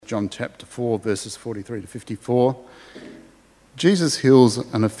John chapter 4, verses 43 to 54. Jesus heals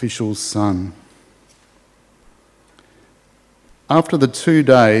an official's son. After the 2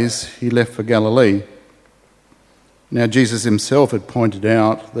 days, he left for Galilee. Now Jesus himself had pointed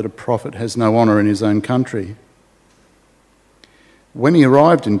out that a prophet has no honour in his own country. When he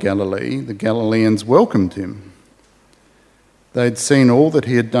arrived in Galilee, the Galileans welcomed him. They had seen all that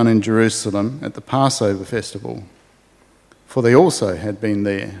he had done in Jerusalem at the Passover festival, for they also had been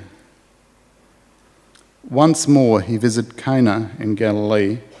there. Once more he visited Cana in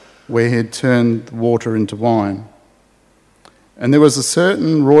Galilee, where he had turned the water into wine. And there was a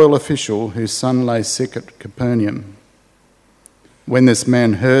certain royal official whose son lay sick at Capernaum. When this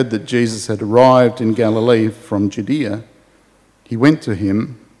man heard that Jesus had arrived in Galilee from Judea, he went to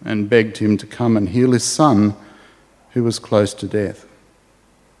him and begged him to come and heal his son, who was close to death.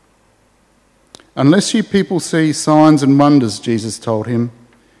 "Unless you people see signs and wonders," Jesus told him,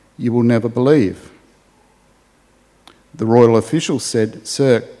 "you will never believe." The royal official said,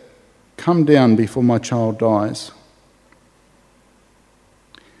 "Sir, come down before my child dies."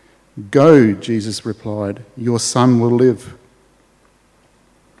 "Go," Jesus replied, "your son will live."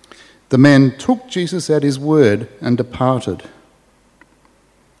 The man took Jesus at his word and departed.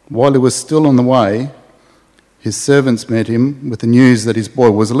 While he was still on the way, his servants met him with the news that his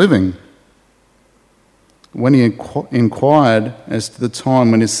boy was living. When he inquired as to the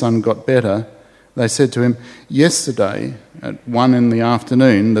time when his son got better, they said to him, "Yesterday, at 1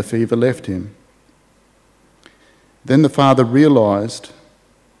 p.m, the fever left him." Then the father realised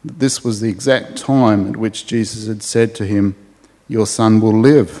that this was the exact time at which Jesus had said to him, "Your son will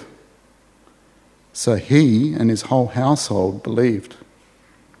live." So he and his whole household believed.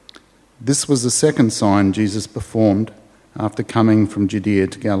 This was the second sign Jesus performed after coming from Judea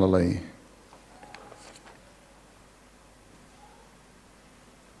to Galilee.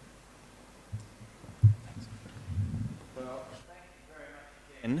 Well, thank you very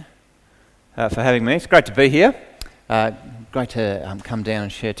much again for having me. It's great to be here. Great to come down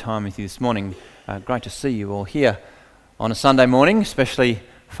and share time with you this morning. Great to see you all here on a Sunday morning, especially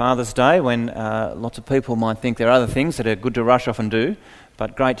Father's Day, when lots of people might think there are other things that are good to rush off and do,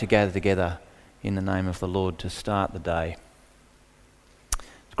 but great to gather together in the name of the Lord to start the day.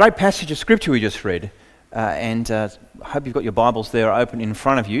 It's a great passage of Scripture we just read, and I hope you've got your Bibles there open in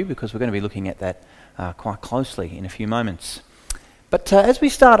front of you, because we're going to be looking at that quite closely in a few moments. But as we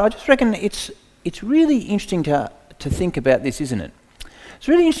start, I just reckon it's really interesting to think about this, isn't it? It's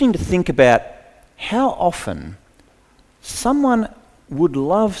really interesting to think about how often someone would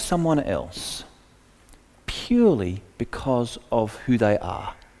love someone else purely because of who they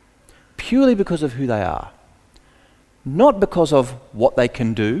are. Purely because of who they are. Not because of what they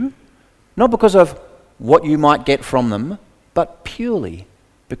can do, not because of what you might get from them, but purely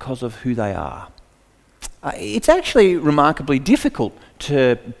because of who they are. It's actually remarkably difficult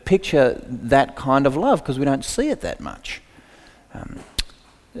to picture that kind of love, because we don't see it that much.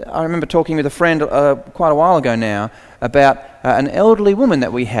 I remember talking with a friend quite a while ago now about an elderly woman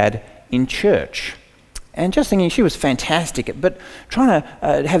that we had in church, and just thinking she was fantastic, but trying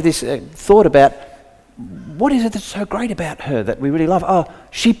to have this thought about what is it that's so great about her that we really love. Oh,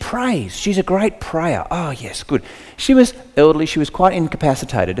 she prays. She's a great prayer. Oh, yes, good. She was elderly. She was quite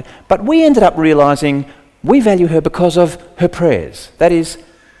incapacitated, but we ended up realising we value her because of her prayers. That is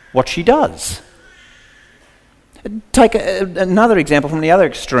what she does. Take another example from the other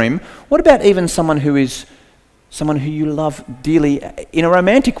extreme. What about even someone who you love dearly in a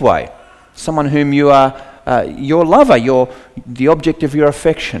romantic way? Someone whom you are your lover, the object of your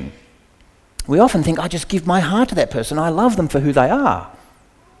affection. We often think, I just give my heart to that person. I love them for who they are.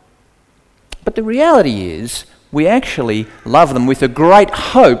 But the reality is, we actually love them with a great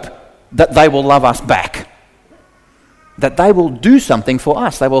hope that they will love us back. That they will do something for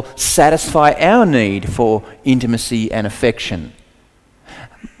us. They will satisfy our need for intimacy and affection.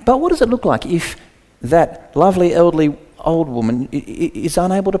 But what does it look like if that lovely elderly old woman is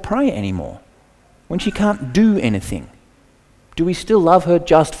unable to pray anymore? When she can't do anything? Do we still love her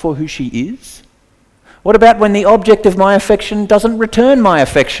just for who she is? What about when the object of my affection doesn't return my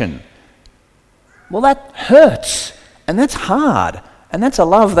affection? Well, that hurts, and that's hard, and that's a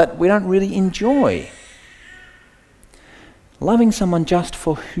love that we don't really enjoy. Loving someone just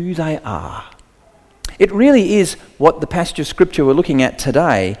for who they are. It really is what the passage of Scripture we're looking at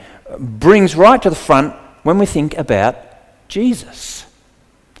today brings right to the front when we think about Jesus.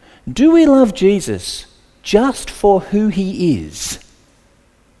 Do we love Jesus just for who he is?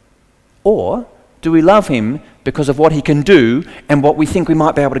 Or do we love him because of what he can do and what we think we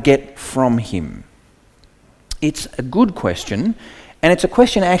might be able to get from him? It's a good question, And it's a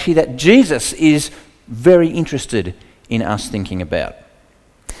question actually that Jesus is very interested in us thinking about.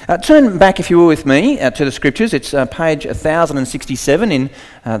 Turn back, if you will, with me to the Scriptures. It's page 1067 in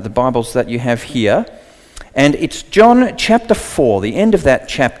the Bibles that you have here. And it's John chapter 4, the end of that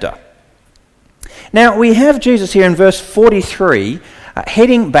chapter. Now, we have Jesus here in verse 43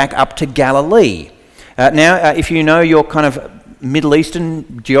 heading back up to Galilee. If you know your kind of Middle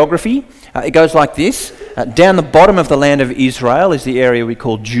Eastern geography, it goes like this. Down the bottom of the land of Israel is the area we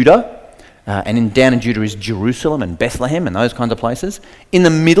call Judah. Down in Judah is Jerusalem and Bethlehem and those kinds of places. In the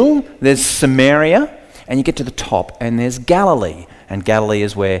middle, there's Samaria, and you get to the top, and there's Galilee. And Galilee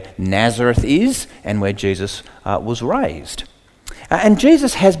is where Nazareth is and where Jesus was raised. And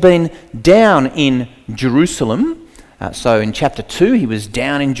Jesus has been down in Jerusalem. So in chapter 2, he was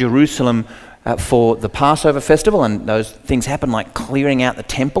down in Jerusalem for the Passover festival, and those things happen like clearing out the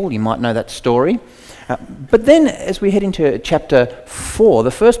temple. You might know that story. But then as we head into chapter 4,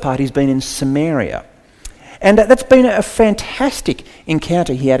 the first part, he's been in Samaria. And that's been a fantastic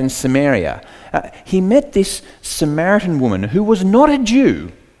encounter he had in Samaria. He met this Samaritan woman who was not a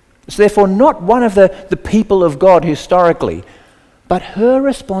Jew, so therefore not one of the people of God historically. But her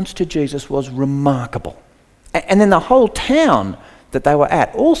response to Jesus was remarkable. And then the whole town that they were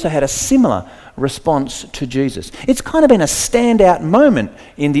at also had a similar response to Jesus. It's kind of been a standout moment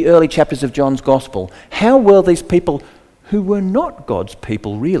in the early chapters of John's Gospel. How well these people, who were not God's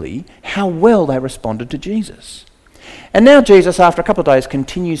people really, how well they responded to Jesus. And now Jesus, after a couple of days,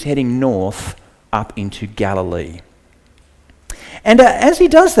 continues heading north up into Galilee. And as he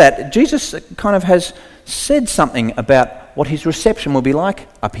does that, Jesus kind of has said something about what his reception will be like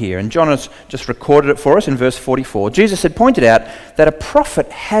up here. And John has just recorded it for us in verse 44. Jesus had pointed out that a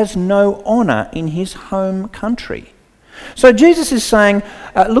prophet has no honour in his home country. So Jesus is saying,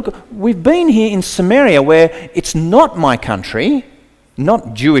 look, we've been here in Samaria where it's not my country,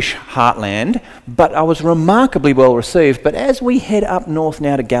 not Jewish heartland, but I was remarkably well received. But as we head up north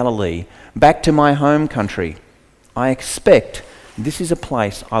now to Galilee, back to my home country, I expect this is a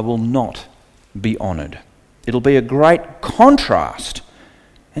place I will not be honoured. It'll be a great contrast.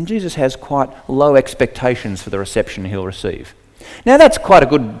 And Jesus has quite low expectations for the reception he'll receive. Now that's quite a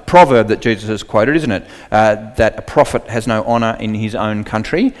good proverb that Jesus has quoted, isn't it? That a prophet has no honour in his own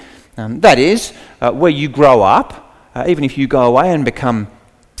country. That is, where you grow up, even if you go away and become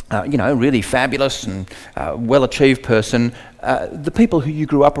really fabulous and well-achieved person, the people who you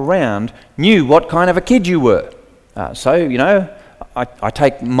grew up around knew what kind of a kid you were. I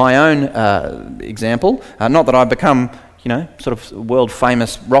take my own example, not that I've become, sort of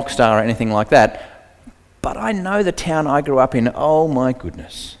world-famous rock star or anything like that, but I know the town I grew up in, oh my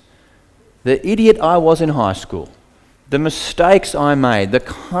goodness. The idiot I was in high school, the mistakes I made, the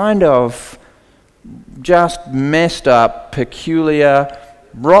kind of just messed up, peculiar,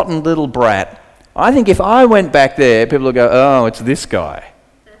 rotten little brat. I think if I went back there, people would go, oh, it's this guy.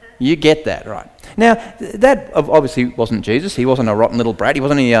 You get that, right? Now, that obviously wasn't Jesus. He wasn't a rotten little brat. He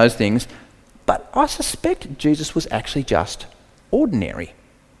wasn't any of those things. But I suspect Jesus was actually just ordinary.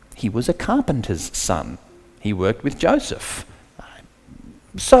 He was a carpenter's son. He worked with Joseph.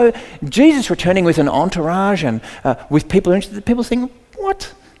 So Jesus returning with an entourage and with people interested, people think,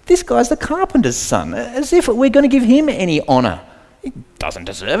 what? This guy's the carpenter's son. As if we're going to give him any honour. He doesn't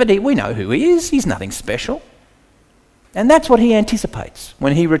deserve it. We know who he is. He's nothing special. And that's what he anticipates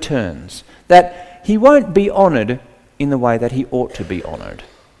when he returns, that he won't be honoured in the way that he ought to be honoured.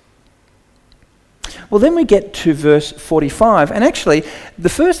 Well, then we get to verse 45, and actually, the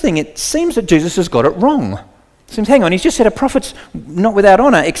first thing, it seems that Jesus has got it wrong. It seems, hang on, he's just said a prophet's not without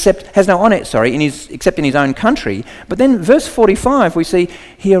honour, has no honour, except in his own country. But then verse 45, we see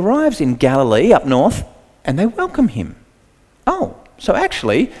he arrives in Galilee up north, and they welcome him. Oh, so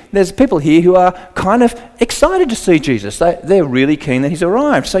actually, there's people here who are kind of excited to see Jesus. They're really keen that he's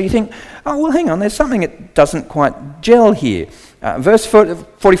arrived. So you think, oh, well, hang on, there's something that doesn't quite gel here. Verse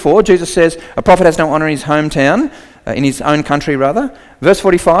 44, Jesus says, a prophet has no honour in his hometown, in his own country rather. Verse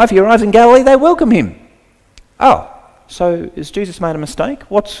 45, he arrives in Galilee, they welcome him. Oh, so has Jesus made a mistake?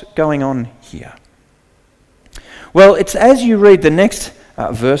 What's going on here? Well, it's as you read the next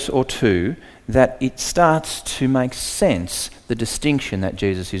verse or two that it starts to make sense, the distinction that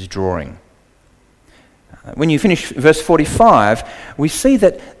Jesus is drawing. When you finish verse 45, we see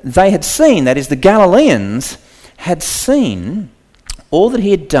that they had seen, that is the Galileans, had seen all that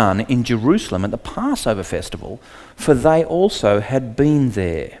he had done in Jerusalem at the Passover festival, for they also had been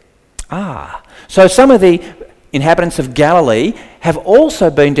there. So some of the inhabitants of Galilee have also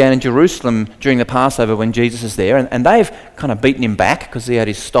been down in Jerusalem during the Passover when Jesus is there, and they've kind of beaten him back because he had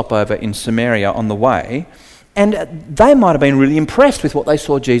his stopover in Samaria on the way. And they might have been really impressed with what they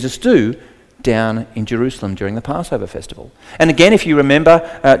saw Jesus do down in Jerusalem during the Passover festival. And again, if you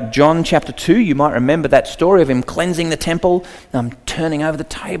remember John chapter 2, you might remember that story of him cleansing the temple, turning over the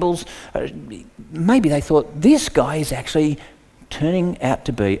tables. Maybe they thought, this guy is actually turning out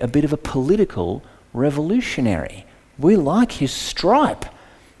to be a bit of a political revolutionary. We like his stripe.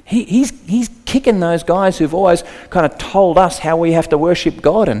 He's kicking those guys who've always kind of told us how we have to worship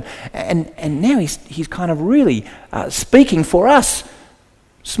God, and now he's kind of really speaking for us,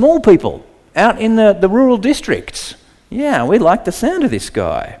 small people out in the rural districts. Yeah, we like the sound of this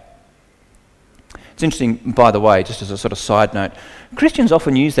guy. It's interesting, by the way, just as a sort of side note, Christians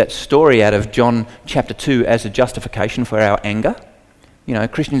often use that story out of John chapter 2 as a justification for our anger. You know,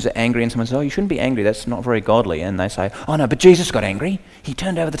 Christians are angry and someone says, oh, you shouldn't be angry, that's not very godly. And they say, oh no, but Jesus got angry. He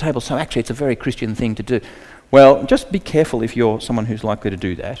turned over the table, so actually it's a very Christian thing to do. Well, just be careful if you're someone who's likely to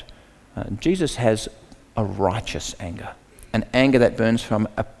do that. Jesus has a righteous anger, an anger that burns from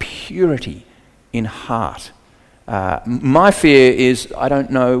a purity in heart. My fear is I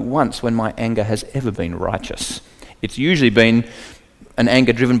don't know once when my anger has ever been righteous. It's usually been an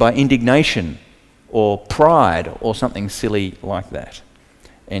anger driven by indignation or pride or something silly like that.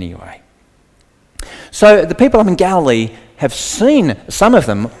 Anyway, so the people up in Galilee have seen, some of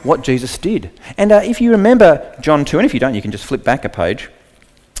them, what Jesus did. And if you remember John 2, and if you don't, you can just flip back a page.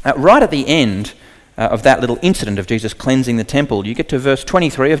 Right at the end of that little incident of Jesus cleansing the temple, you get to verse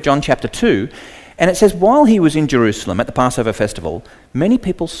 23 of John chapter 2, and it says, while he was in Jerusalem at the Passover festival, many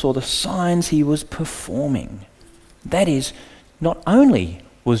people saw the signs he was performing. That is, not only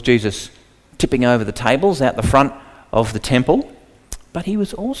was Jesus tipping over the tables out the front of the temple, but he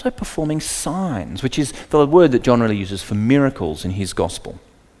was also performing signs, which is the word that John really uses for miracles in his gospel.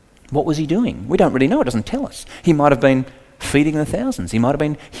 What was he doing? We don't really know. It doesn't tell us. He might have been feeding the thousands. He might have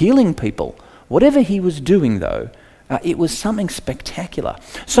been healing people. Whatever he was doing, though, it was something spectacular.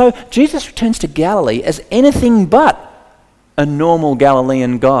 So Jesus returns to Galilee as anything but a normal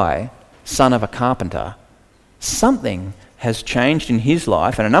Galilean guy, son of a carpenter. Something has changed in his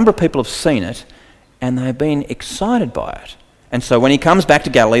life, and a number of people have seen it, and they've been excited by it. And so when he comes back to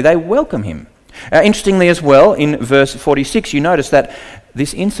Galilee, they welcome him. Interestingly as well, in verse 46, you notice that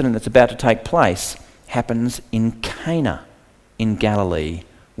this incident that's about to take place happens in Cana in Galilee,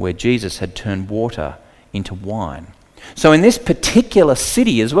 where Jesus had turned water into wine. So in this particular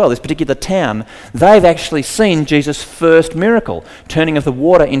city as well, this particular town, they've actually seen Jesus' first miracle, turning of the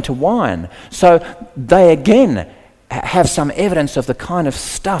water into wine. So they again have some evidence of the kind of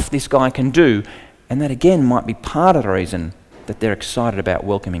stuff this guy can do, and that again might be part of the reason that they're excited about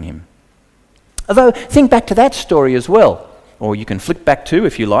welcoming him. Although, think back to that story as well, or you can flick back to,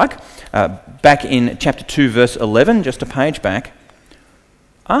 if you like, back in chapter 2, verse 11, just a page back.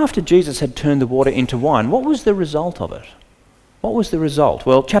 After Jesus had turned the water into wine, what was the result of it? What was the result?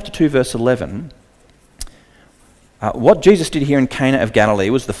 Well, chapter 2, verse 11, what Jesus did here in Cana of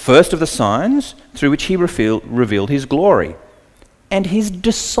Galilee was the first of the signs through which he revealed his glory. And his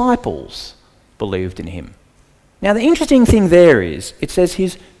disciples believed in him. Now, the interesting thing there is, it says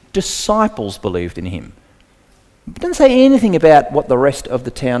his disciples believed in him. It doesn't say anything about what the rest of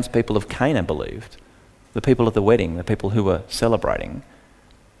the townspeople of Cana believed. The people at the wedding, the people who were celebrating.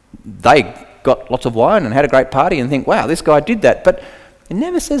 They got lots of wine and had a great party and think, wow, this guy did that. But it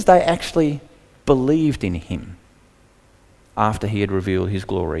never says they actually believed in him after he had revealed his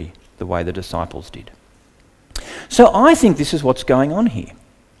glory the way the disciples did. So I think this is what's going on here.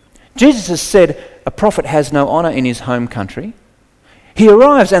 Jesus has said a prophet has no honour in his home country. He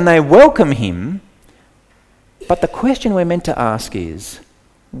arrives and they welcome him. But the question we're meant to ask is,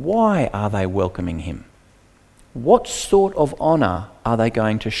 why are they welcoming him? What sort of honour are they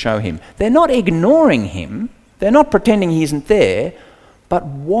going to show him? They're not ignoring him. They're not pretending he isn't there. But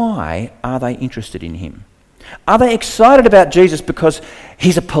why are they interested in him? Are they excited about Jesus because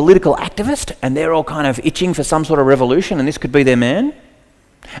he's a political activist and they're all kind of itching for some sort of revolution and this could be their man?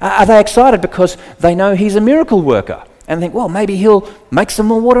 Are they excited because they know he's a miracle worker and think, well, maybe he'll make some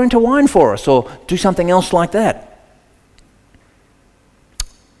more water into wine for us or do something else like that?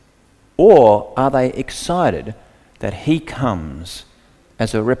 Or are they excited that he comes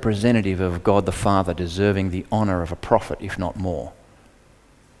as a representative of God the Father, deserving the honour of a prophet, if not more?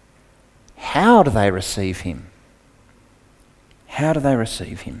 How do they receive him? How do they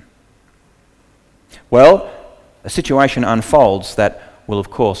receive him? Well, a situation unfolds that will,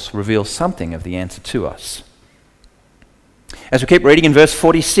 of course, reveal something of the answer to us. As we keep reading in verse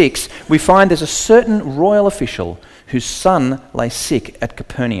 46, we find there's a certain royal official whose son lay sick at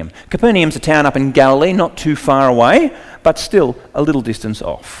Capernaum. Capernaum's a town up in Galilee, not too far away, but still a little distance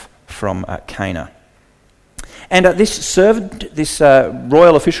off from Cana. And this servant, this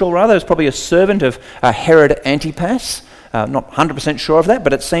royal official rather, is probably a servant of Herod Antipas. Not 100% sure of that,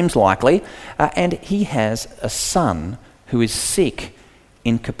 but it seems likely. And he has a son who is sick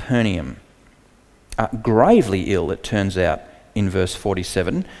in Capernaum. Gravely ill, it turns out, in verse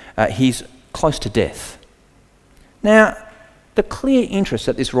 47. He's close to death. Now, the clear interest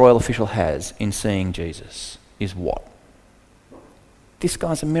that this royal official has in seeing Jesus is what? This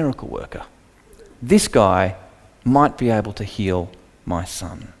guy's a miracle worker. This guy might be able to heal my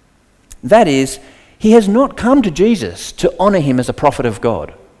son. That is, he has not come to Jesus to honour him as a prophet of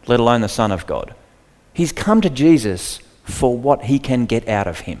God, let alone the Son of God. He's come to Jesus for what he can get out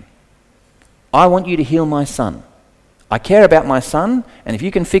of him. I want you to heal my son. I care about my son, and if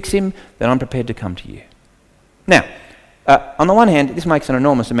you can fix him, then I'm prepared to come to you. Now, on the one hand, this makes an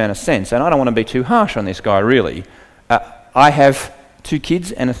enormous amount of sense, and I don't want to be too harsh on this guy, really. I have 2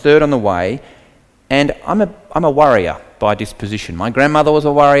 kids and a third on the way, and I'm a worrier by disposition. My grandmother was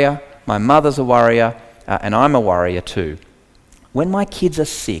a worrier, my mother's a worrier, and I'm a worrier too. When my kids are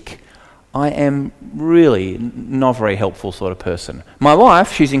sick, I am really not a very helpful sort of person. My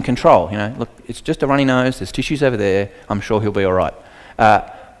wife, she's in control. Look, it's just a runny nose, there's tissues over there, I'm sure he'll be all right.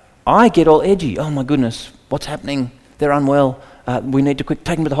 I get all edgy. Oh my goodness, what's happening? They're unwell. We need to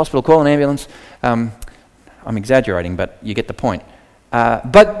take them to the hospital, call an ambulance. I'm exaggerating, but you get the point.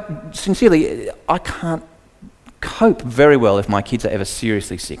 But sincerely, I can't cope very well if my kids are ever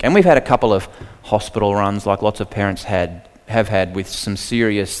seriously sick. And we've had a couple of hospital runs like lots of parents have had with some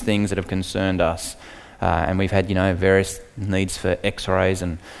serious things that have concerned us. And we've had, various needs for x-rays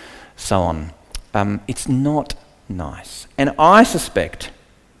and so on. It's not nice. And I suspect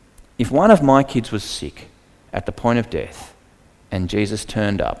if one of my kids was sick at the point of death and Jesus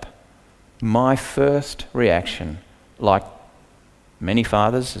turned up, my first reaction, like many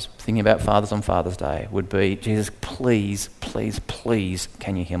fathers, just thinking about fathers on Father's Day, would be, Jesus, please, please, please,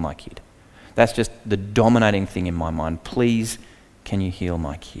 can you heal my kid? That's just the dominating thing in my mind. Please, can you heal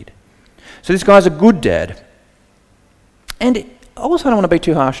my kid? So this guy's a good dad. And I also don't want to be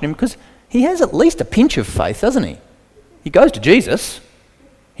too harsh on him because he has at least a pinch of faith, doesn't he? He goes to Jesus.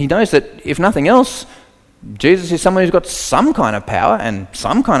 He knows that if nothing else, Jesus is someone who's got some kind of power and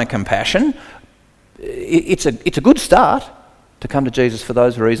some kind of compassion. It's a good start to come to Jesus for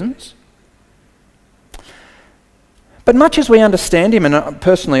those reasons. But much as we understand him, and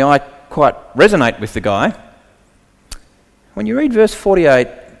personally I quite resonate with the guy, when you read verse 48,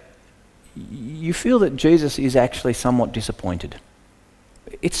 you feel that Jesus is actually somewhat disappointed.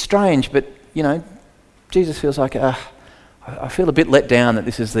 It's strange, but, Jesus feels like, I feel a bit let down that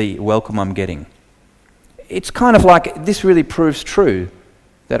this is the welcome I'm getting. It's kind of like this really proves true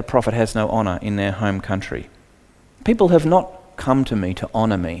that a prophet has no honour in their home country. People have not come to me to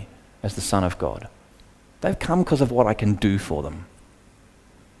honour me as the Son of God. They've come because of what I can do for them.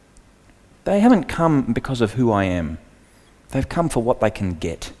 They haven't come because of who I am. They've come for what they can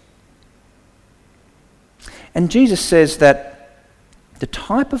get. And Jesus says that the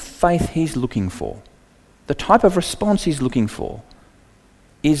type of faith he's looking for, the type of response he's looking for,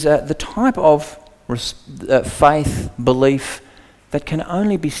 is the type of faith, belief that can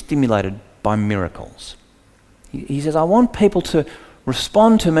only be stimulated by miracles. He says, I want people to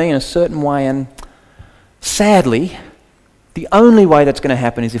respond to me in a certain way, and sadly, the only way that's going to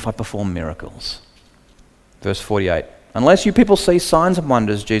happen is if I perform miracles. Verse 48, unless you people see signs and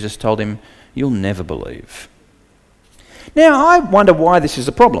wonders, Jesus told him, you'll never believe. Now, I wonder why this is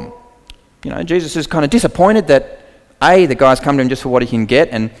a problem. Jesus is kind of disappointed that A, the guy's come to him just for what he can get,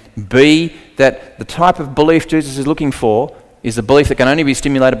 and B, that the type of belief Jesus is looking for is the belief that can only be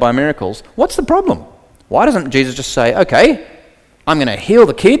stimulated by miracles. What's the problem? Why doesn't Jesus just say, okay, I'm going to heal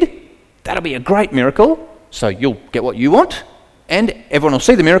the kid, that'll be a great miracle, so you'll get what you want, and everyone will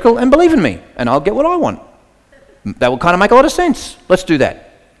see the miracle and believe in me, and I'll get what I want. That will kind of make a lot of sense. Let's do that.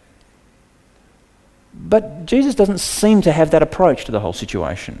 But Jesus doesn't seem to have that approach to the whole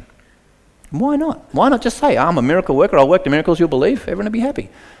situation. Why not? Why not just say, I'm a miracle worker, I'll work the miracles, you'll believe, everyone will be happy.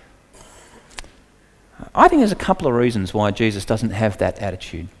 I think there's a couple of reasons why Jesus doesn't have that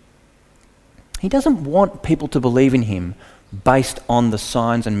attitude. He doesn't want people to believe in him based on the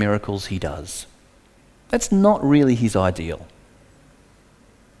signs and miracles he does. That's not really his ideal.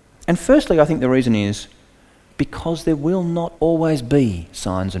 And firstly, I think the reason is because there will not always be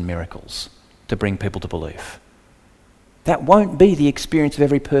signs and miracles to bring people to belief. That won't be the experience of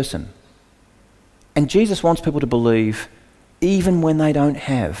every person. And Jesus wants people to believe even when they don't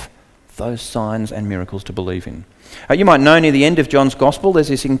have those signs and miracles to believe in. You might know near the end of John's Gospel there's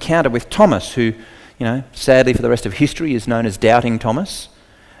this encounter with Thomas who, sadly for the rest of history is known as Doubting Thomas.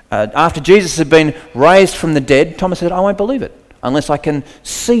 After Jesus had been raised from the dead, Thomas said, I won't believe it unless I can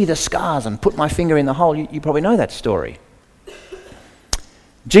see the scars and put my finger in the hole. You probably know that story.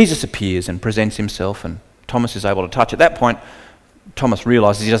 Jesus appears and presents himself, and Thomas is able to touch. At that point, Thomas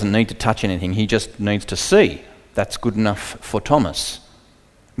realises he doesn't need to touch anything. He just needs to see. That's good enough for Thomas.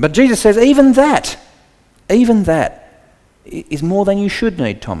 But Jesus says, even that is more than you should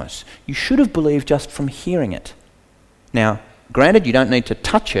need, Thomas. You should have believed just from hearing it. Now, granted, you don't need to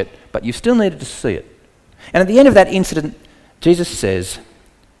touch it, but you still needed to see it. And at the end of that incident, Jesus says,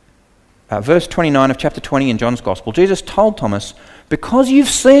 verse 29 of chapter 20 in John's Gospel, Jesus told Thomas, because you've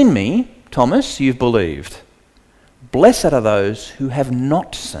seen me, Thomas, you've believed. Blessed are those who have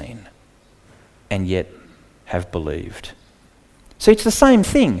not seen and yet have believed. See, it's the same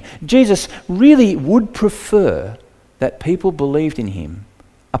thing. Jesus really would prefer that people believed in him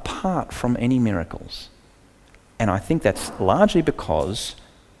apart from any miracles. And I think that's largely because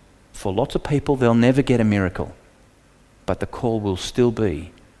for lots of people they'll never get a miracle, but the call will still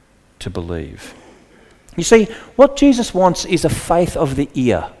be to believe. You see, what Jesus wants is a faith of the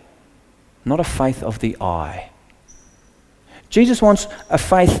ear, not a faith of the eye. Jesus wants a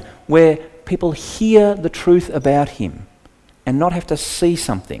faith where people hear the truth about him and not have to see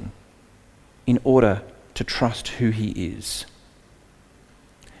something in order to trust who he is.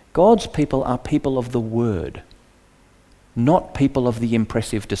 God's people are people of the word, not people of the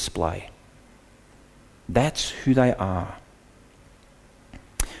impressive display. That's who they are.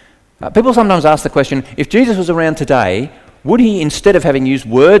 People sometimes ask the question, if Jesus was around today, would he, instead of having used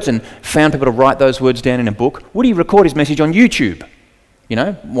words and found people to write those words down in a book, would he record his message on YouTube? You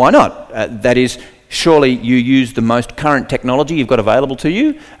know, why not? That is, surely you use the most current technology you've got available to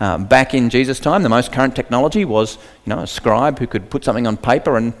you. Back in Jesus' time, the most current technology was, a scribe who could put something on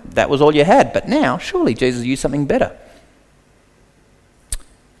paper and that was all you had. But now, surely Jesus used something better.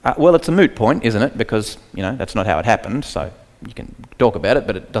 Well, it's a moot point, isn't it? Because, that's not how it happened, so you can talk about it,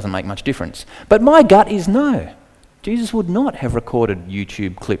 but it doesn't make much difference. But my gut is no. Jesus would not have recorded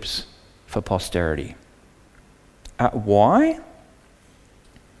YouTube clips for posterity. Why?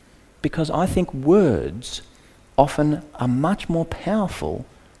 Because I think words often are much more powerful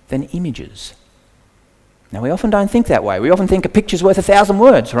than images. Now, we often don't think that way. We often think a picture's worth 1,000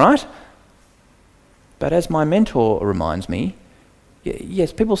 words, right? But as my mentor reminds me,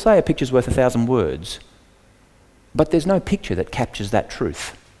 yes, people say a picture's worth 1,000 words, but there's no picture that captures that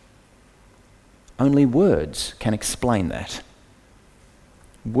truth. Only words can explain that.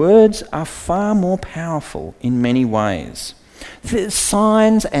 Words are far more powerful in many ways. The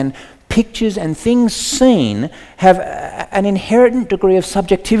signs and pictures and things seen have an inherent degree of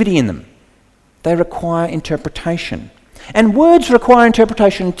subjectivity in them. They require interpretation. And words require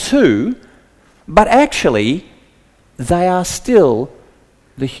interpretation too, but actually they are still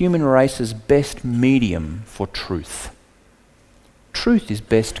the human race's best medium for truth. Truth is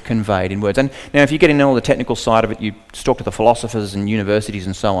best conveyed in words. And now if you get into all the technical side of it, you talk to the philosophers and universities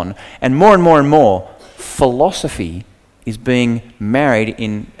and so on, and more, philosophy is being married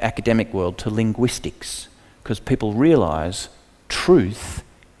in academic world to linguistics, because people realise truth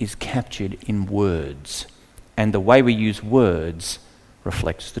is captured in words, and the way we use words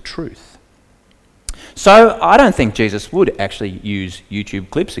reflects the truth. So I don't think Jesus would actually use YouTube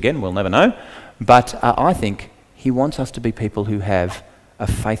clips, again, we'll never know, but I think he wants us to be people who have a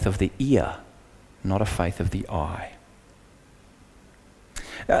faith of the ear, not a faith of the eye.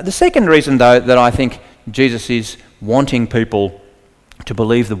 The second reason, though, that I think Jesus is wanting people to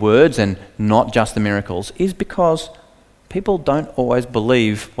believe the words and not just the miracles is because people don't always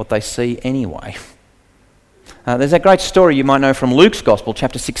believe what they see anyway. There's that great story you might know from Luke's Gospel,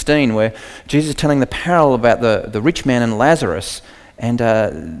 chapter 16, where Jesus is telling the parable about the rich man and Lazarus,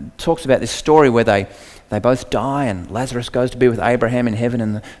 and talks about this story where they both die and Lazarus goes to be with Abraham in heaven,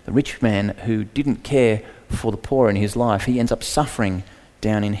 and the rich man who didn't care for the poor in his life, he ends up suffering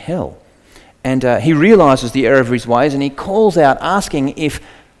down in hell. And he realises the error of his ways, and he calls out asking if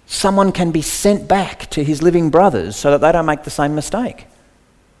someone can be sent back to his living brothers so that they don't make the same mistake.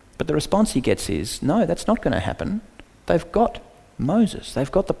 But the response he gets is, no, that's not going to happen. They've got Moses,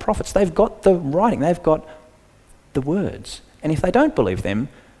 they've got the prophets, they've got the writing, they've got the words. And if they don't believe them,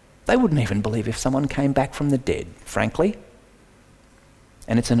 they wouldn't even believe if someone came back from the dead, frankly.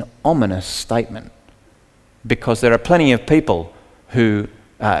 And it's an ominous statement, because there are plenty of people who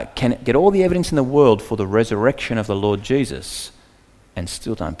can get all the evidence in the world for the resurrection of the Lord Jesus and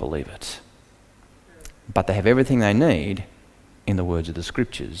still don't believe it. But they have everything they need in the words of the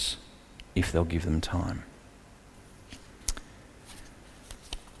Scriptures, if they'll give them time.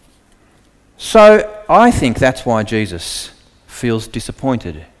 So I think that's why Jesus feels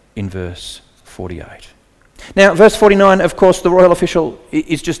disappointed in verse 48. Now, verse 49, of course, the royal official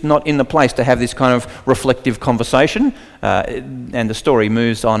is just not in the place to have this kind of reflective conversation, and the story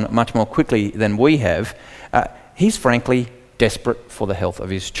moves on much more quickly than we have. He's frankly desperate for the health of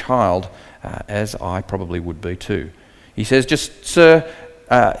his child, as I probably would be too. He says, "Sir,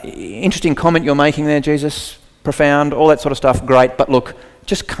 interesting comment you're making there, Jesus, profound, all that sort of stuff, great, but look,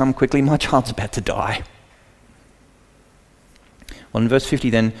 just come quickly, my child's about to die." Well, in verse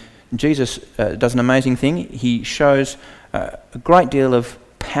 50 then, Jesus does an amazing thing. He shows a great deal of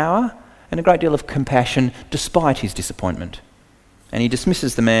power and a great deal of compassion despite his disappointment. And he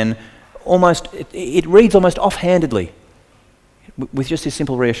dismisses the man almost, it reads almost offhandedly, with just this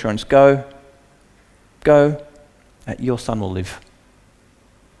simple reassurance, go, your son will live.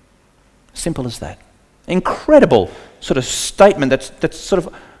 Simple as that. Incredible sort of statement that's sort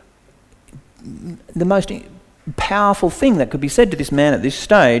of the most powerful thing that could be said to this man at this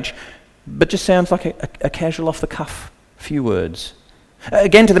stage, but just sounds like a casual off-the-cuff few words.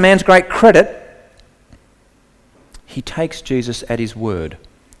 Again, to the man's great credit, he takes Jesus at his word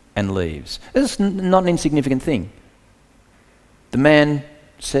and leaves. This is not an insignificant thing. The man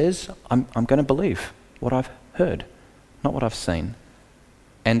says, I'm going to believe what I've heard, not what I've seen,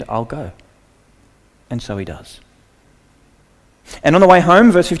 and I'll go. And so he does. And on the way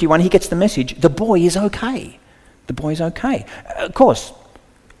home, verse 51, he gets the message, the boy is okay. The boy's okay. Of course,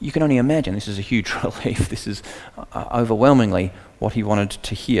 you can only imagine this is a huge relief. This is overwhelmingly what he wanted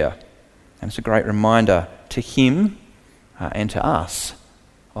to hear. And it's a great reminder to him and to us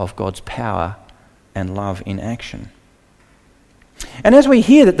of God's power and love in action. And as we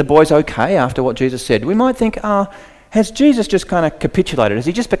hear that the boy's okay after what Jesus said, we might think, has Jesus just kind of capitulated? Has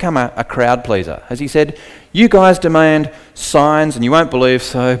he just become a crowd pleaser? Has he said, you guys demand signs and you won't believe,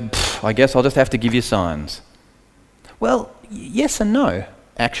 so I guess I'll just have to give you signs? Well, yes and no,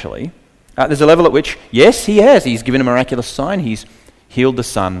 actually. There's a level at which, yes, he has. He's given a miraculous sign. He's healed the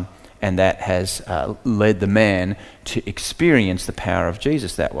son, and that has led the man to experience the power of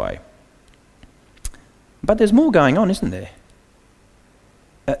Jesus that way. But there's more going on, isn't there?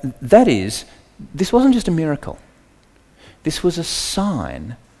 That is, this wasn't just a miracle. This was a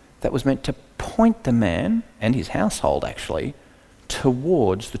sign that was meant to point the man, and his household actually,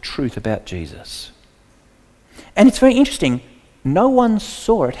 towards the truth about Jesus. And it's very interesting, no one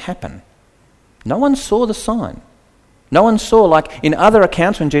saw it happen. No one saw the sign. No one saw, like in other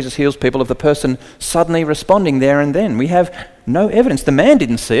accounts when Jesus heals people, of the person suddenly responding there and then. We have no evidence. The man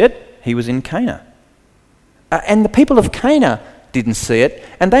didn't see it. He was in Cana. And the people of Cana didn't see it,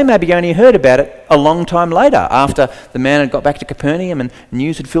 and they maybe only heard about it a long time later, after the man had got back to Capernaum and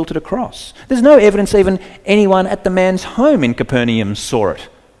news had filtered across. There's no evidence even anyone at the man's home in Capernaum saw it.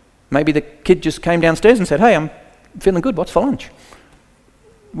 Maybe the kid just came downstairs and said, hey, I'm feeling good, what's for lunch?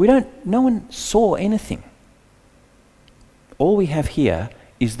 No one saw anything. All we have here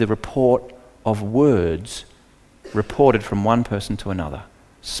is the report of words reported from one person to another,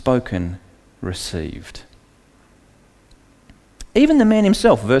 spoken, received. Even the man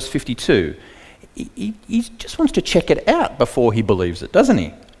himself, verse 52, he just wants to check it out before he believes it, doesn't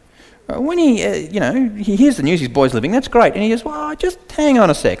he? When he hears the news his boy's living, that's great. And he goes, well, just hang on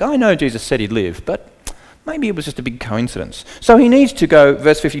a sec. I know Jesus said he'd live, but maybe it was just a big coincidence. So he needs to go,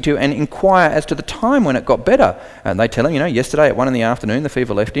 verse 52, and inquire as to the time when it got better. And they tell him, yesterday at 1 p.m, the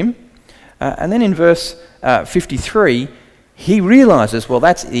fever left him. And then in verse 53, he realises, well,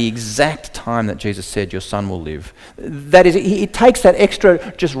 that's the exact time that Jesus said your son will live. That is, it takes that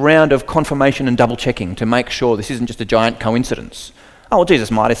extra just round of confirmation and double checking to make sure this isn't just a giant coincidence. Oh, well,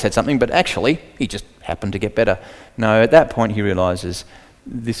 Jesus might have said something, but actually he just happened to get better. No, at that point he realises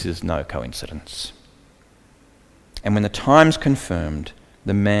this is no coincidence. And when the time's confirmed,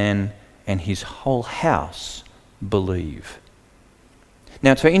 the man and his whole house believe.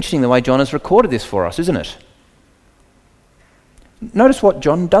 Now, it's very interesting the way John has recorded this for us, isn't it? Notice what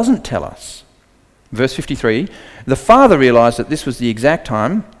John doesn't tell us. Verse 53, the father realised that this was the exact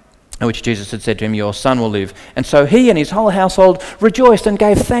time at which Jesus had said to him, your son will live. And so he and his whole household rejoiced and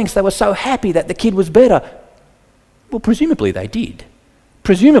gave thanks. They were so happy that the kid was better. Well, presumably they did.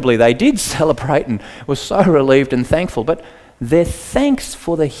 Presumably they did celebrate and were so relieved and thankful. But their thanks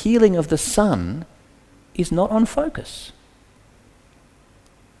for the healing of the son is not on focus.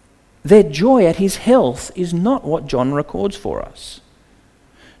 Their joy at his health is not what John records for us.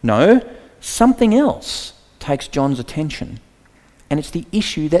 No, something else takes John's attention, and it's the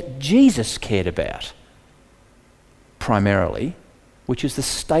issue that Jesus cared about primarily, which is the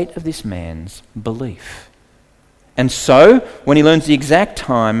state of this man's belief. And so, when he learns the exact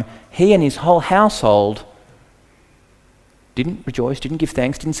time, he and his whole household didn't rejoice, didn't give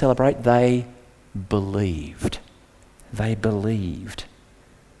thanks, didn't celebrate. They believed. They believed.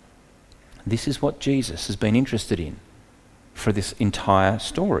 This is what Jesus has been interested in for this entire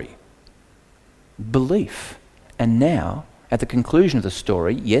story. Belief. And now, at the conclusion of the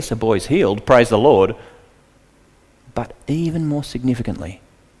story, yes, a boy's healed, praise the Lord, but even more significantly,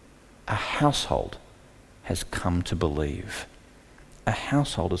 a household has come to believe. A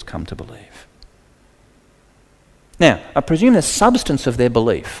household has come to believe. Now, I presume the substance of their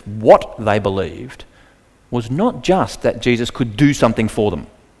belief, what they believed, was not just that Jesus could do something for them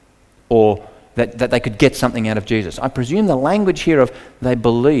or that they could get something out of Jesus. I presume the language here of they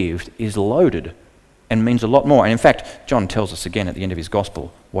believed is loaded and means a lot more. And in fact, John tells us again at the end of his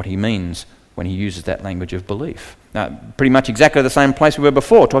gospel what he means when he uses that language of belief. Now, pretty much exactly the same place we were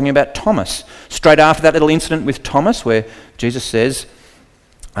before, talking about Thomas. Straight after that little incident with Thomas where Jesus says,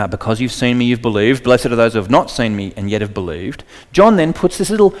 because you've seen me, you've believed. Blessed are those who have not seen me and yet have believed. John then puts this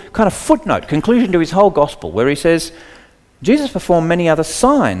little kind of footnote, conclusion to his whole gospel, where he says, Jesus performed many other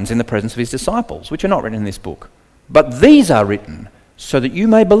signs in the presence of his disciples, which are not written in this book. But these are written so that you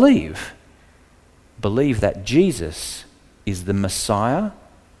may believe. Believe that Jesus is the Messiah,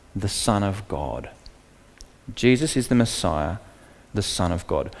 the Son of God. Jesus is the Messiah, the Son of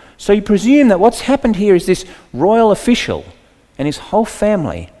God. So you presume that what's happened here is this royal official and his whole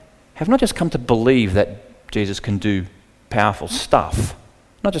family have not just come to believe that Jesus can do powerful stuff,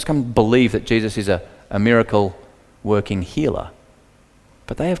 not just come to believe that Jesus is a miracle-working healer,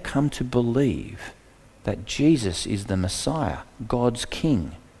 but they have come to believe that Jesus is the Messiah, God's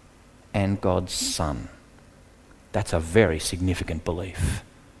King and God's Son. That's a very significant belief.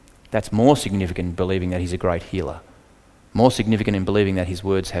 That's more significant in believing that he's a great healer, more significant in believing that his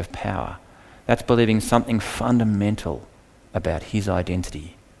words have power. That's believing something fundamental about his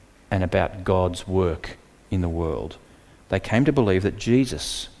identity and about God's work in the world. They came to believe that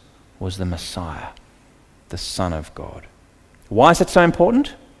Jesus was the Messiah, the Son of God. Why is that so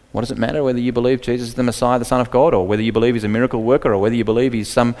important? What does it matter whether you believe Jesus is the Messiah, the Son of God, or whether you believe he's a miracle worker, or whether you believe he's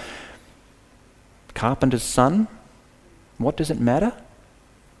some carpenter's son? What does it matter?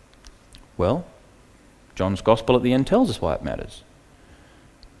 Well, John's Gospel at the end tells us why it matters.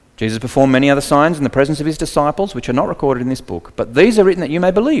 Jesus performed many other signs in the presence of his disciples, which are not recorded in this book, but these are written that you may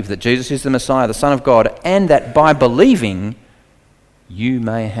believe that Jesus is the Messiah, the Son of God, and that by believing you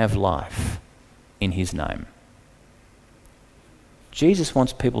may have life in his name. Jesus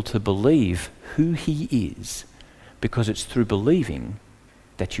wants people to believe who he is, because it's through believing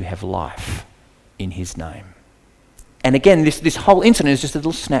that you have life in his name. And again, this whole incident is just a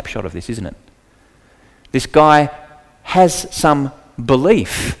little snapshot of this, isn't it? This guy has some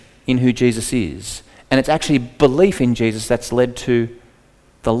belief in who Jesus is, and it's actually belief in Jesus that's led to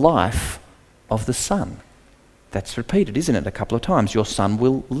the life of the Son. That's repeated, isn't it, a couple of times? Your son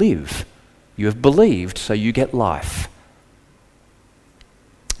will live. You have believed, so you get life.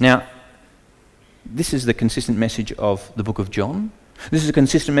 Now, this is the consistent message of the book of John. This is a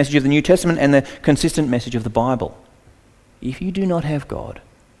consistent message of the New Testament and the consistent message of the Bible. If you do not have God,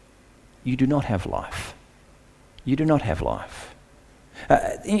 you do not have life. You do not have life.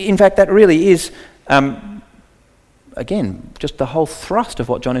 In fact, that really is, again, just the whole thrust of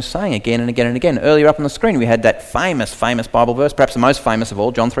what John is saying again and again and again. Earlier up on the screen, we had that famous Bible verse, perhaps the most famous of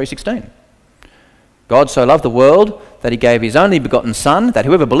all, John 3:16. God so loved the world that he gave his only begotten Son, that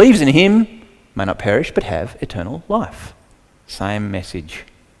whoever believes in him may not perish but have eternal life. Same message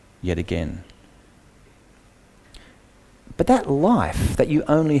yet again. But that life that you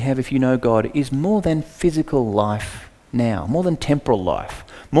only have if you know God is more than physical life now, more than temporal life,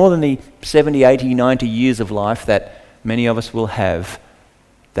 more than the 70, 80, 90 years of life that many of us will have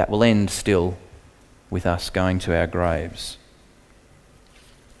that will end still with us going to our graves.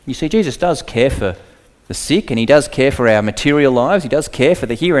 You see, Jesus does care for the sick and he does care for our material lives. He does care for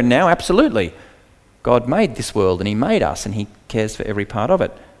the here and now, absolutely. God made this world and he made us and he cares for every part of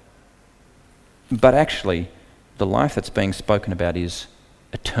it. But actually, the life that's being spoken about is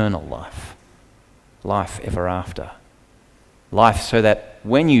eternal life. Life ever after. Life so that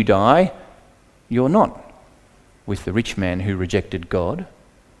when you die, you're not with the rich man who rejected God,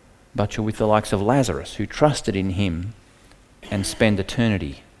 but you're with the likes of Lazarus who trusted in him and spend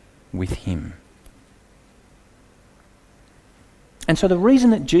eternity with him. And so the reason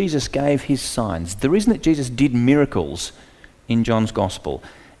that Jesus gave his signs, the reason that Jesus did miracles in John's Gospel,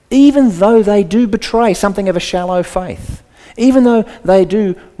 even though they do betray something of a shallow faith, even though they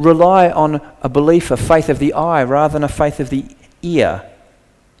do rely on a belief, a faith of the eye rather than a faith of the ear,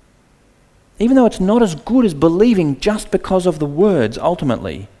 even though it's not as good as believing just because of the words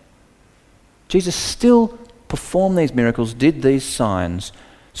ultimately, Jesus still performed these miracles, did these signs,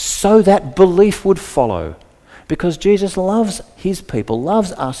 so that belief would follow. Because Jesus loves his people,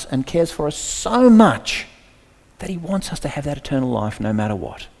 loves us, and cares for us so much that he wants us to have that eternal life no matter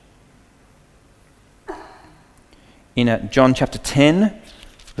what. In John chapter 10,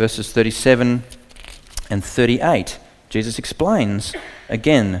 verses 37 and 38, Jesus explains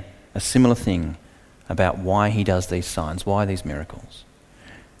again a similar thing about why he does these signs, why these miracles.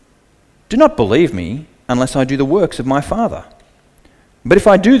 Do not believe me unless I do the works of my Father. But if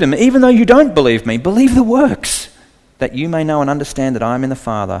I do them, even though you don't believe me, believe the works, that you may know and understand that I am in the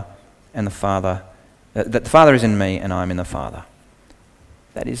Father, and that the Father is in me, and I am in the Father.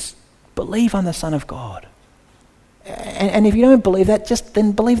 That is, believe I'm the Son of God. And if you don't believe that, just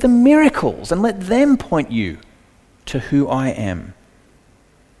then believe the miracles and let them point you to who I am.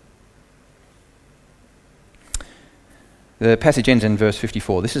 The passage ends in verse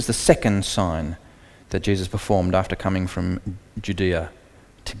 54. This is the second sign that Jesus performed after coming from Judea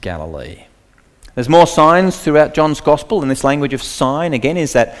to Galilee. There's more signs throughout John's Gospel, and this language of sign, again,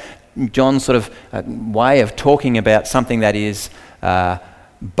 is that John's sort of way of talking about something that is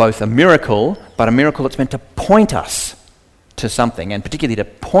both a miracle, but a miracle that's meant to point us to something, and particularly to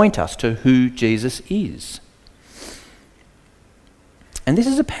point us to who Jesus is. And this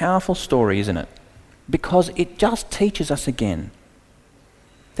is a powerful story, isn't it? Because it just teaches us again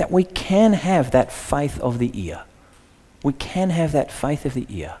that we can have that faith of the ear. We can have that faith of the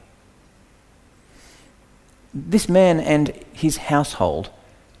ear. This man and his household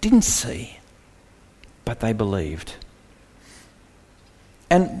didn't see, but they believed.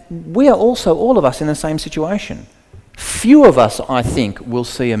 And we are also, all of us, in the same situation. Few of us, I think, will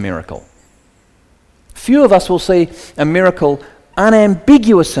see a miracle. Few of us will see a miracle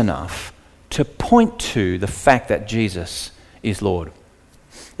unambiguous enough to point to the fact that Jesus is Lord.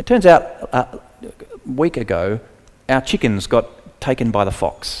 It turns out a week ago, our chickens got taken by the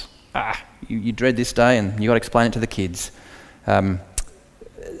fox. You dread this day, and you got to explain it to the kids.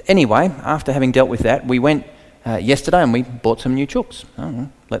 Anyway, after having dealt with that, we went yesterday and we bought some new chooks.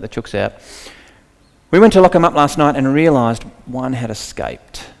 Let the chooks out. We went to lock them up last night and realised one had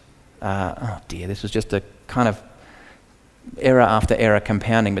escaped. This was just a kind of error after error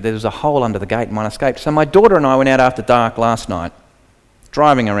compounding, but there was a hole under the gate and one escaped. So my daughter and I went out after dark last night,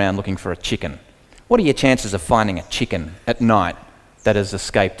 driving around looking for a chicken. What are your chances of finding a chicken at night that has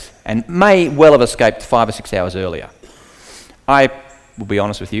escaped and may well have escaped 5 or 6 hours earlier? I will be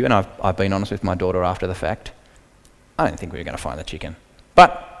honest with you, and I've been honest with my daughter after the fact, I didn't think we were going to find the chicken.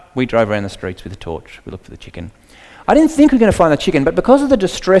 But we drove around the streets with a torch. We looked for the chicken. I didn't think we were going to find the chicken, but because of the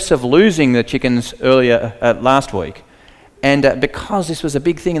distress of losing the chickens earlier last week, and because this was a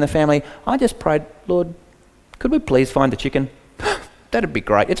big thing in the family, I just prayed, Lord, could we please find the chicken? That'd be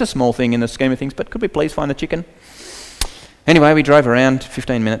great. It's a small thing in the scheme of things, but could we please find the chicken? Anyway, we drove around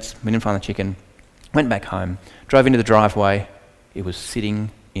 15 minutes. We didn't find the chicken. Went back home. Drove into the driveway. It was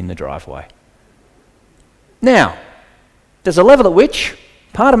sitting in the driveway. Now, there's a level at which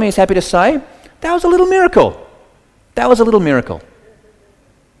part of me is happy to say, that was a little miracle. That was a little miracle.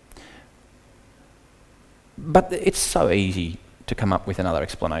 But it's so easy to come up with another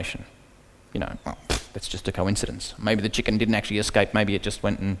explanation. It's just a coincidence. Maybe the chicken didn't actually escape. Maybe it just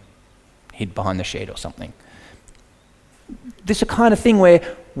went and hid behind the shed or something. This is a kind of thing where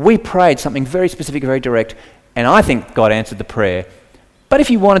we prayed something very specific, very direct, and I think God answered the prayer. But if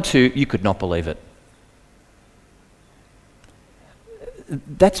you wanted to, you could not believe it.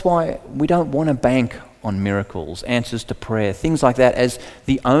 That's why we don't want to bank on miracles, answers to prayer, things like that as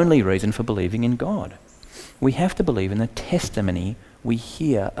the only reason for believing in God. We have to believe in the testimony we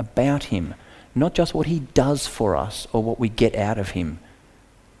hear about him, not just what he does for us or what we get out of him.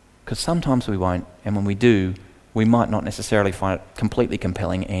 Because sometimes we won't, and when we do, we might not necessarily find it completely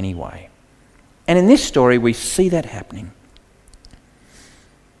compelling anyway. And in this story, we see that happening.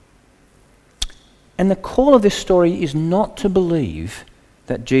 And the call of this story is not to believe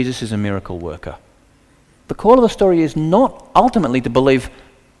that Jesus is a miracle worker. The call of the story is not ultimately to believe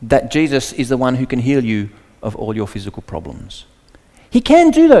that Jesus is the one who can heal you of all your physical problems. He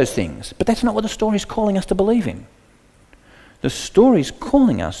can do those things, but that's not what the story is calling us to believe in. The story is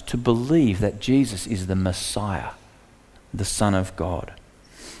calling us to believe that Jesus is the Messiah, the Son of God.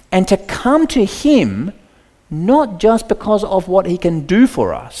 And to come to him not just because of what he can do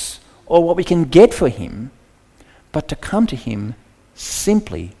for us or what we can get for him, but to come to him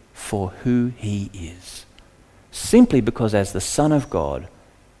simply for who he is. Simply because as the Son of God,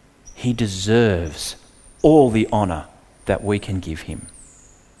 he deserves all the honour that we can give him.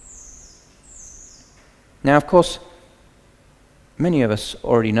 Now, of course, many of us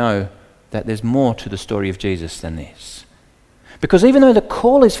already know that there's more to the story of Jesus than this. Because even though the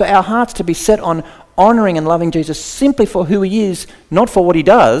call is for our hearts to be set on honouring and loving Jesus simply for who he is, not for what he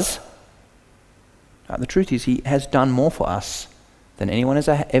does, the truth is he has done more for us than anyone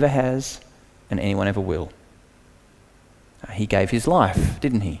ever has and anyone ever will. He gave his life,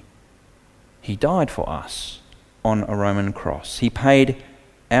 didn't he? He died for us on a Roman cross. He paid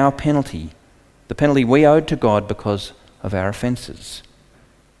our penalty, the penalty we owed to God because of our offences.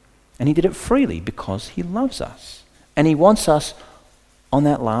 And he did it freely because he loves us. And he wants us on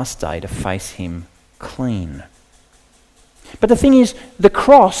that last day to face him clean. But the thing is, the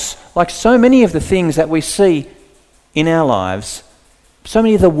cross, like so many of the things that we see in our lives, so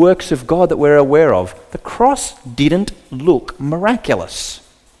many of the works of God that we're aware of, the cross didn't look miraculous.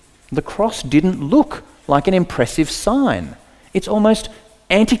 The cross didn't look like an impressive sign. It's almost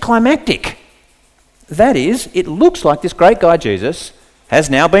anticlimactic. That is, it looks like this great guy Jesus has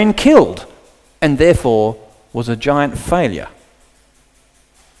now been killed and therefore was a giant failure.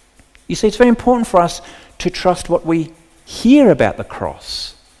 You see, it's very important for us to trust what we hear about the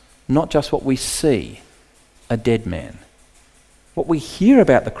cross, not just what we see, a dead man. What we hear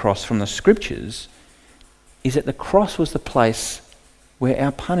about the cross from the scriptures is that the cross was the place where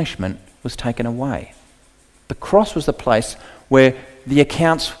our punishment was taken away. The cross was the place where the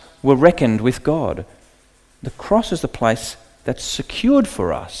accounts were reckoned with God. The cross is the place that secured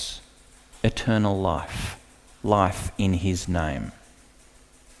for us eternal life, life in his name.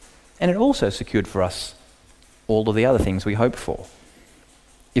 And it also secured for us all of the other things we hope for.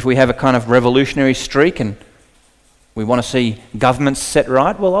 If we have a kind of revolutionary streak and we want to see governments set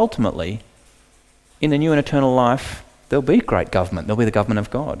right, well, ultimately, in the new and eternal life, there'll be great government. There'll be the government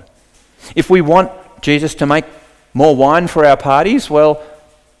of God. If we want Jesus to make more wine for our parties, well,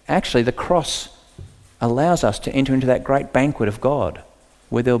 actually, the cross allows us to enter into that great banquet of God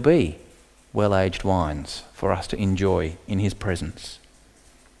where there'll be well-aged wines for us to enjoy in his presence.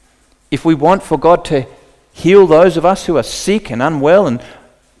 If we want for God to heal those of us who are sick and unwell and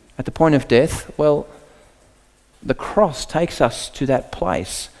at the point of death, well, the cross takes us to that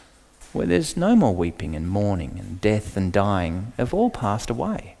place where there's no more weeping and mourning and death and dying have all passed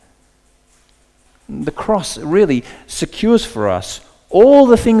away. The cross really secures for us all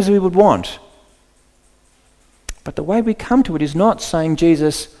the things we would want. But the way we come to it is not saying,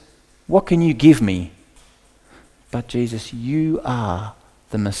 Jesus, what can you give me? But Jesus, you are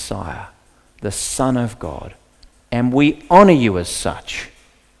the Messiah, the Son of God, and we honour you as such.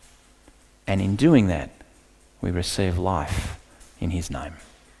 And in doing that, we receive life in his name.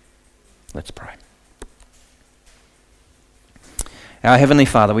 Let's pray. Our Heavenly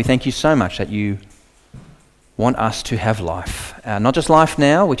Father, we thank you so much that you want us to have life. Not just life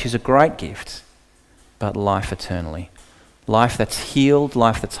now, which is a great gift, but life eternally. Life that's healed,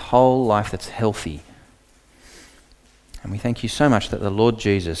 life that's whole, life that's healthy. And we thank you so much that the Lord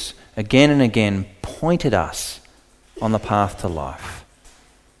Jesus again and again pointed us on the path to life,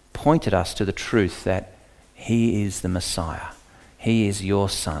 pointed us to the truth that he is the Messiah. He is your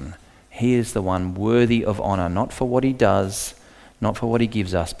Son. He is the one worthy of honour, not for what he does, not for what he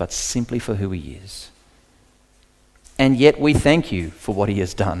gives us, but simply for who he is. And yet we thank you for what he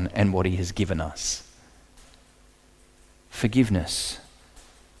has done and what he has given us. Forgiveness,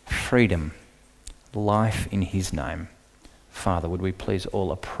 freedom, life in his name. Father, would we please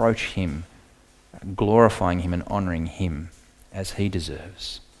all approach him, glorifying him and honouring him as he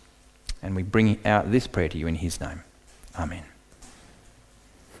deserves. And we bring out this prayer to you in his name. Amen.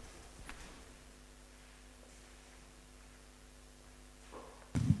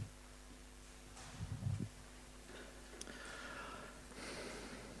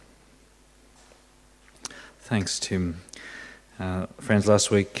 Thanks, Tim. Friends,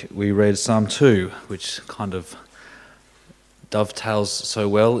 last week we read Psalm 2, which kind of dovetails so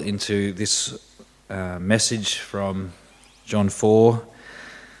well into this message from John 4.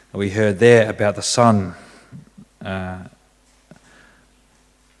 We heard there about the Son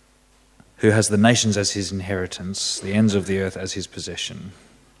who has the nations as his inheritance, the ends of the earth as his possession.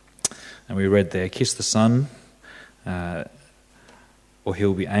 And we read there, kiss the Son, or he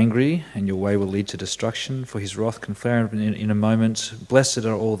will be angry, and your way will lead to destruction, for his wrath can flare in a moment. Blessed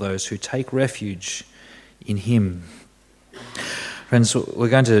are all those who take refuge in him. Friends, we're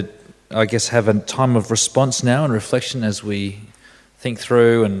going to, I guess, have a time of response now and reflection as we think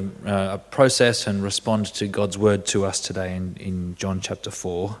through and process and respond to God's word to us today in John chapter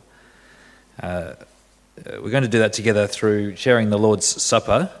 4. We're going to do that together through sharing the Lord's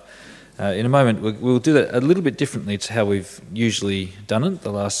Supper. In a moment, we'll do that a little bit differently to how we've usually done it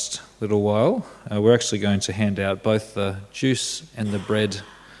the last little while. We're actually going to hand out both the juice and the bread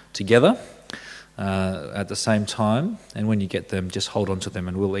together at the same time, and when you get them, just hold on to them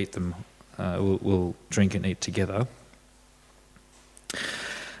and we'll eat them. We'll drink and eat together.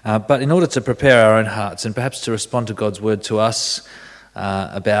 But in order to prepare our own hearts and perhaps to respond to God's word to us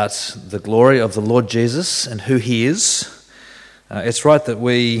about the glory of the Lord Jesus and who he is, it's right that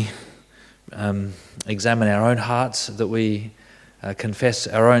we examine our own hearts, that we confess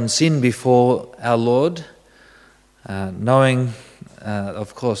our own sin before our Lord, knowing,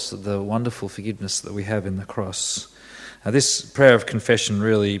 of course, the wonderful forgiveness that we have in the cross. This prayer of confession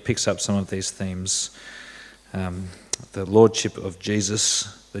really picks up some of these themes. The lordship of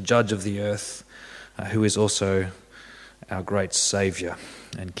Jesus, the judge of the earth, who is also our great Saviour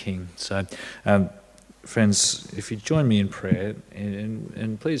and King. So, friends, if you join me in prayer,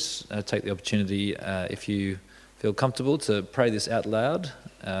 and please take the opportunity, if you feel comfortable, to pray this out loud,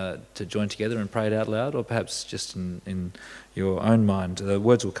 to join together and pray it out loud, or perhaps just in your own mind. The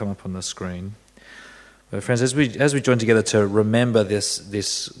words will come up on the screen. But friends, as we join together to remember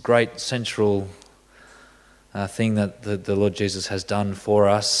this great central thing that the Lord Jesus has done for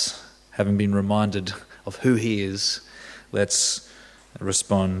us, having been reminded of who he is, let's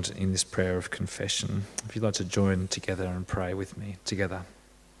respond in this prayer of confession. If you'd like to join together and pray with me together.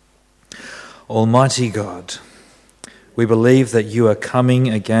 Almighty God, we believe that you are coming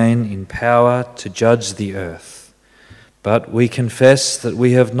again in power to judge the earth. But we confess that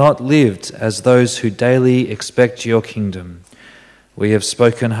we have not lived as those who daily expect your kingdom. We have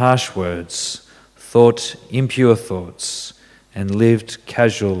spoken harsh words, thought impure thoughts, and lived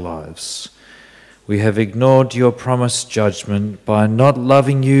casual lives. We have ignored your promised judgment by not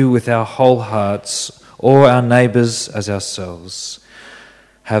loving you with our whole hearts or our neighbours as ourselves.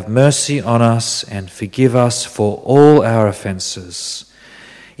 Have mercy on us and forgive us for all our offences.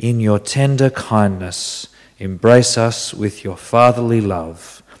 In your tender kindness, embrace us with your fatherly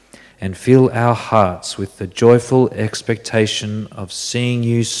love and fill our hearts with the joyful expectation of seeing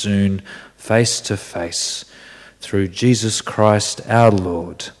you soon face to face. Through Jesus Christ our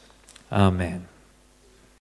Lord. Amen.